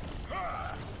iris.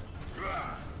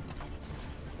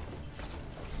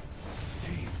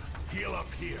 Team, heal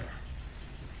up here.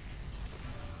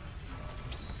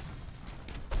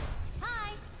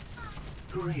 Hi.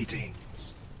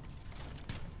 Greetings.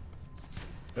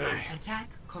 Hey, Attack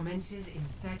commences in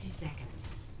 30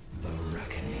 seconds. the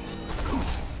reckoning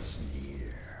is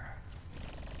near.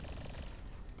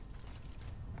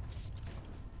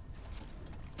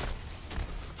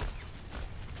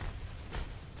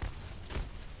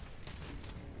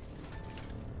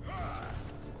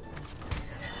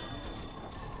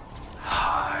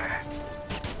 Hi.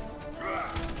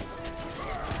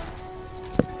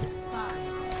 5,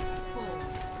 4,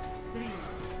 3,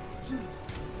 2,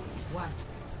 1.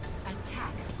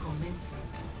 Attack commencing.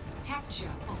 Capture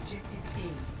objective A.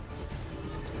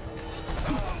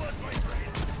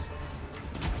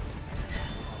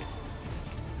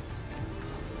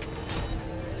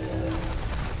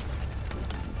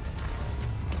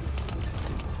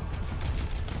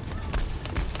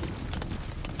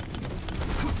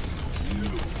 You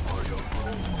are your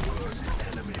own worst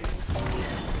enemy.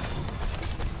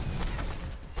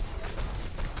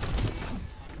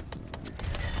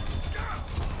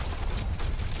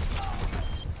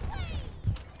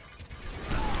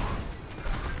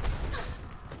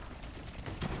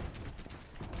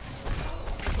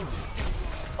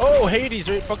 Oh, Hades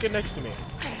right fucking next to me.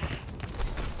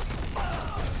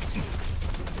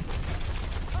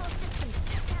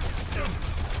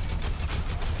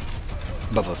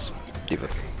 Above us. Keep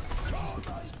it.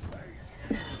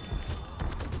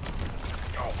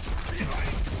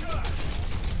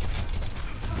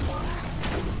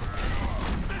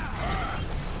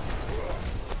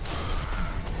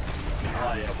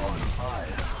 I am on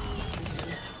fire.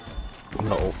 I'm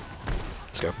gonna ult.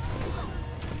 Let's go.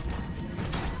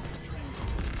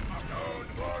 Don't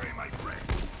worry, my friend.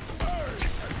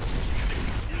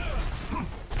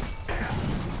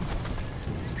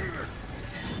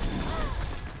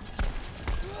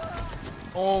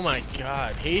 Oh my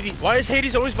god, Hades. Why is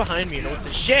Hades always behind me? What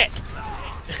the shit?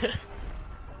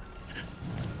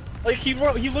 Like he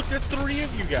looked at 3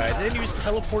 of you guys, and then he was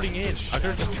teleporting in. I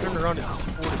could have just turned around and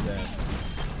supported that.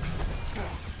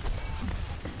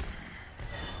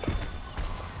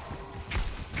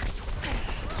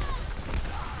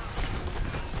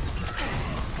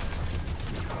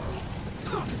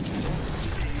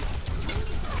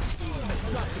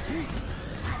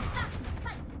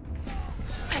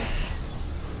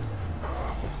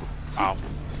 Wow.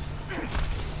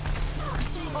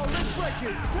 Oh, let's break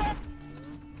it.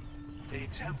 A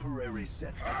temporary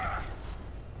setback.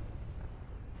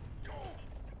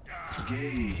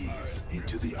 Gaze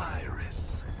into the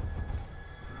iris.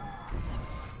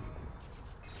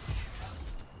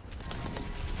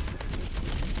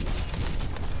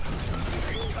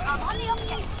 I'm on the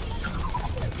object.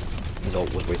 His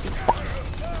ult was wasted.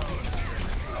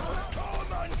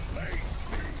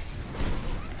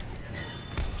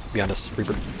 Behind us,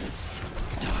 Reaper.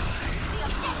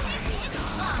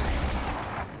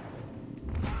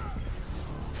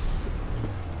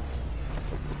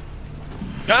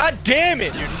 God damn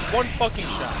it, dude! One fucking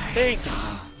shot. Thank you.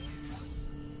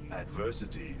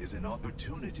 Adversity is an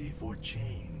opportunity for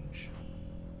change.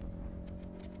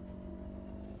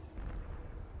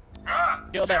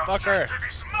 Kill that fucker.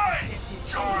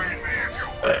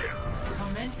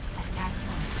 Commence attack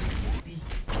on objective B.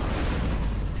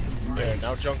 There,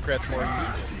 now Junkrat's more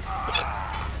useful.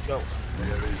 Let's go.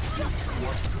 There is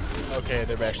discord. Okay,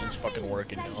 their bastion's fucking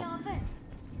working now. Deja vu.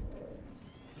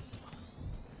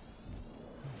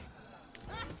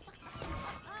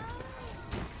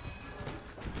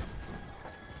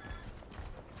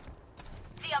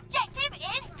 The objective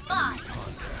is mine.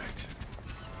 Contact.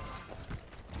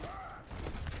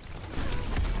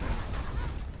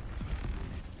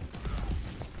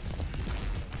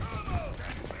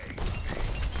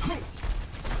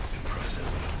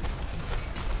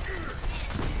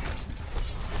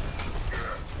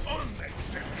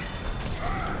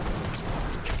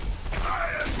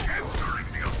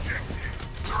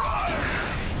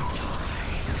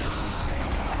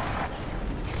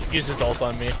 Use his ult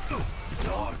on me.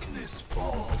 Darkness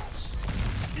falls.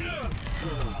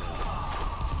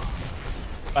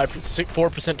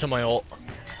 4% to my ult.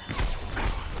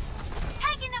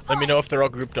 Taking the Let me know if they're all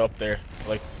grouped up there,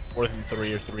 like more than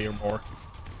 3 or 3 or more.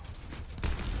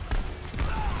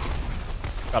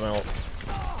 Got my ult.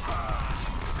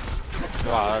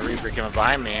 Wow, that Reaper came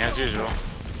behind me as usual.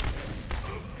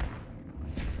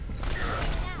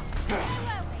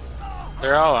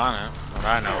 They're all on it. What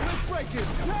I know. Let's break it.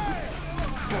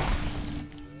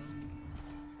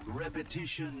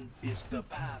 Repetition is the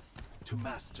path to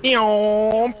mastery.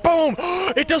 Boom!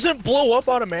 It doesn't blow up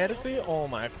automatically? Oh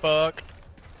my fuck.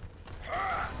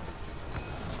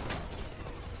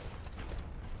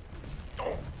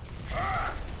 You're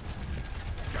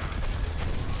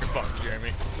fucked,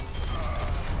 Jeremy.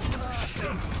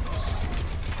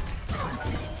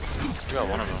 You got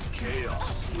one of them.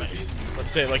 Chaos within you.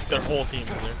 Let's say like their whole team in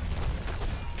there.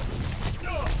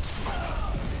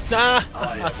 Nah!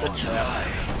 That's a trap.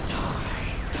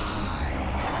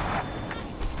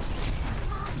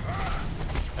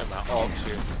 Have my ult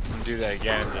too. I'm gonna do that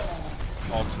again. Just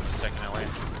ult in a second away.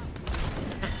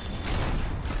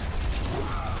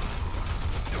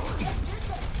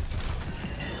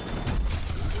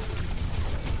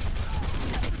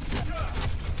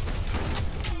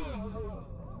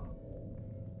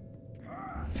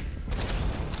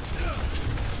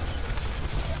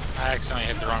 I accidentally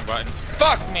hit the wrong button.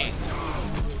 Fuck me!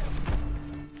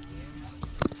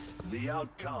 The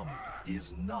outcome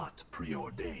is not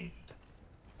preordained.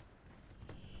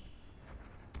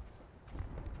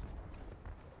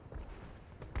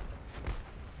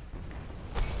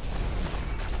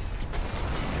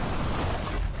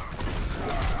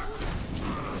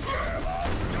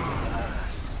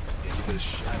 Pass into the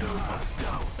shadow of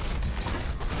doubt.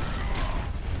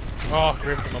 Oh,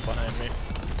 ripped him up behind me.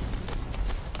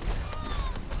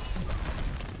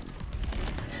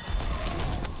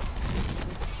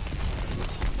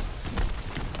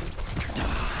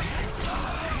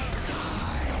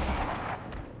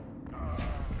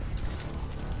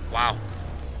 Wow.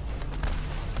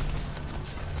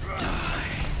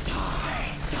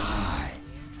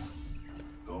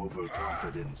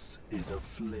 Overconfidence is a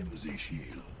flimsy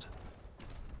shield.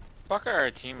 Fuck are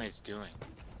our teammates doing?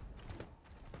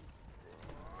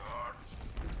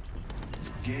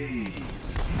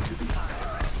 Gaze into the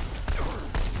iris.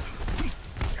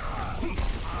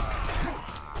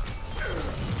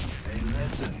 A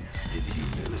lesson in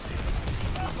humility.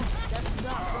 That's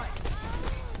not right.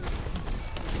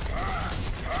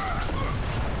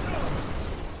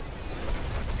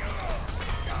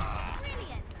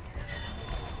 Brilliant.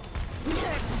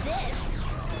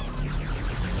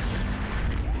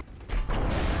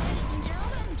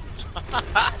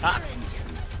 I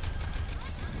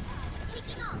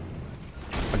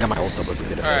got my ult up if we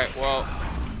get it. Alright, well.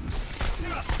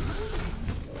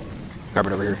 Grab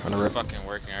it over here on the roof. Fucking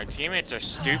working. Our teammates are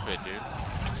stupid, dude.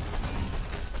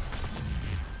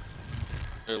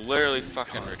 They're literally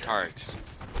fucking retards.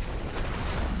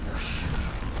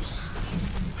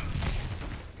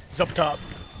 He's up top.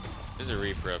 There's a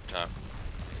Reaper up top.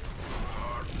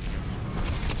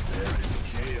 There is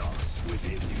chaos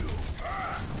within you.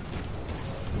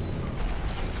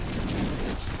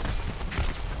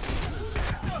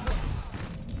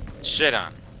 Shit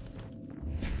on.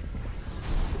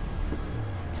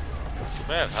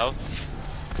 Do I have health?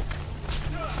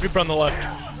 Reaper on the left.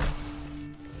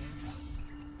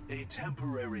 A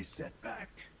temporary setback.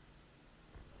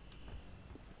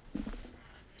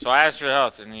 So I asked for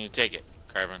health and then you take it,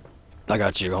 Carbon. I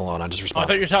got you. Hold on, I just Oh, I responded.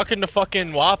 thought you were talking to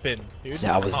fucking Wappin, dude.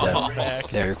 Yeah, I was dead. Oh,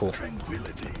 Yeah, you're cool.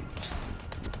 Tranquility.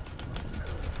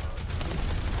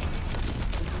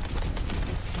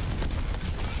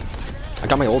 I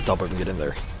got my ult up. I can get in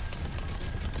there.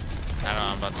 I don't know,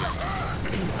 I'm about to.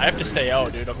 I have to stay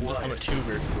out, dude. I'm a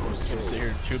tuber. I'm gonna sit here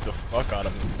and tube the fuck out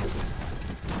of him.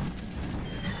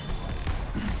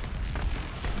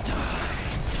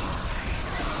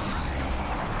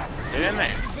 Get in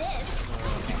there.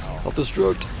 Ult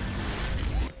destruct.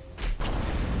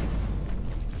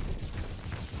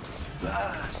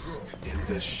 Bask in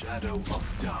the shadow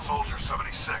of doubt. Soldier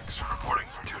 76 reporting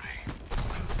for duty.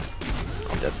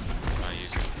 I'm dead. I'll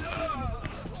use it.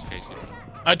 Let's face it.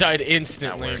 I died Not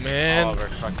instantly, working. man. All of our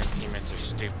fucking teammates are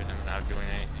stupid and not doing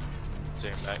anything.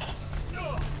 Sitting back.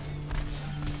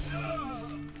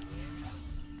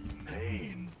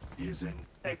 Pain is an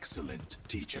excellent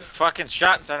teacher. Fucking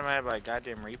shot inside of my head by a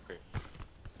goddamn Reaper.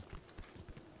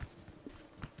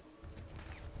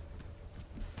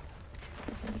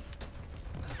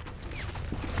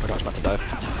 Oh, I was about to die.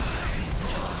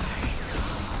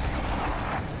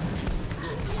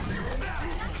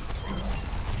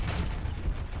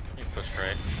 You push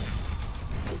right.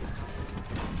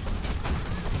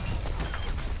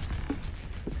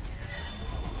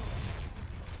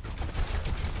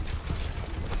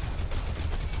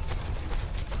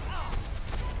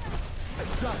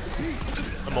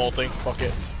 I'm ulting. Fuck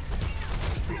it.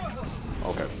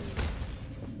 Okay.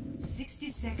 60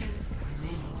 seconds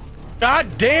remaining. God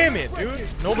damn it, dude.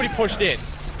 Nobody pushed in.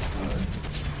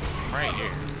 Right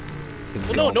here.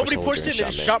 Well, no, nobody pushed in. They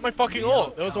just shot my fucking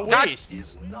ult. That was a waste.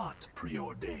 Is not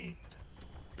preordained.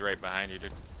 Right behind you,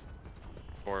 dude.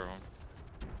 4 of them.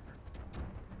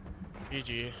 GG.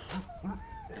 He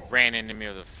ran into me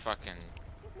with a fucking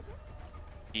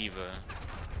diva.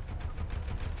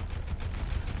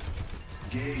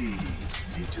 Gaze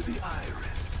into the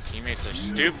iris. Teammates are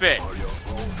stupid. Are your own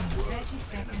 30 work.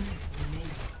 seconds remaining.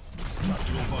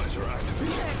 Tactical visor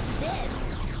activated.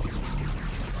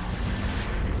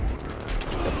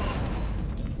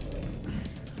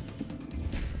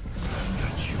 I've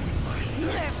got you in my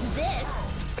sights.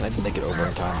 Can I make it over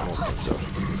in time? I don't think so.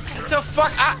 What the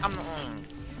fuck? I'm.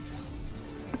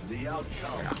 The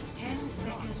outcome. 10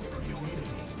 seconds remaining.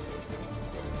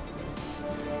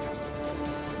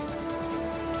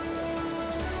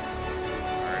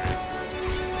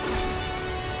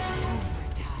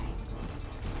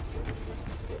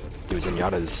 Dude,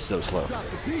 Zenyatta is so slow.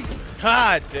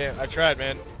 God damn. I tried,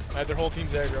 man. I had their whole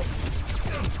team's aggro.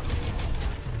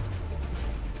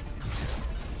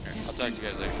 I'll talk to you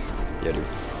guys later. Yeah, dude.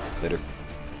 Later.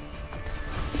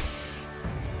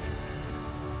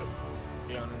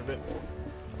 Be on in a bit.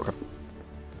 Okay.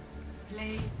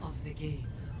 Play of the game.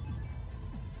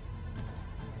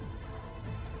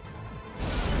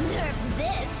 Nerf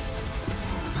this!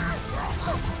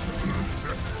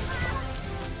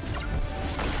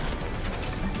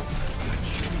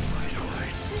 My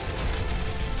sights.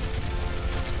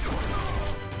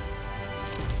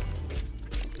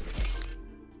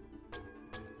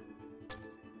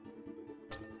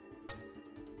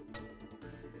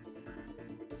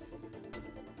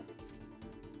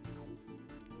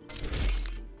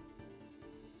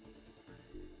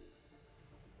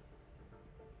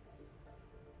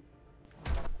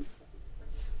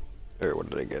 Alright, what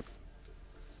did I get?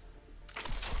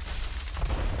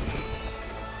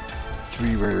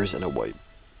 3 rares and a white.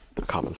 Common.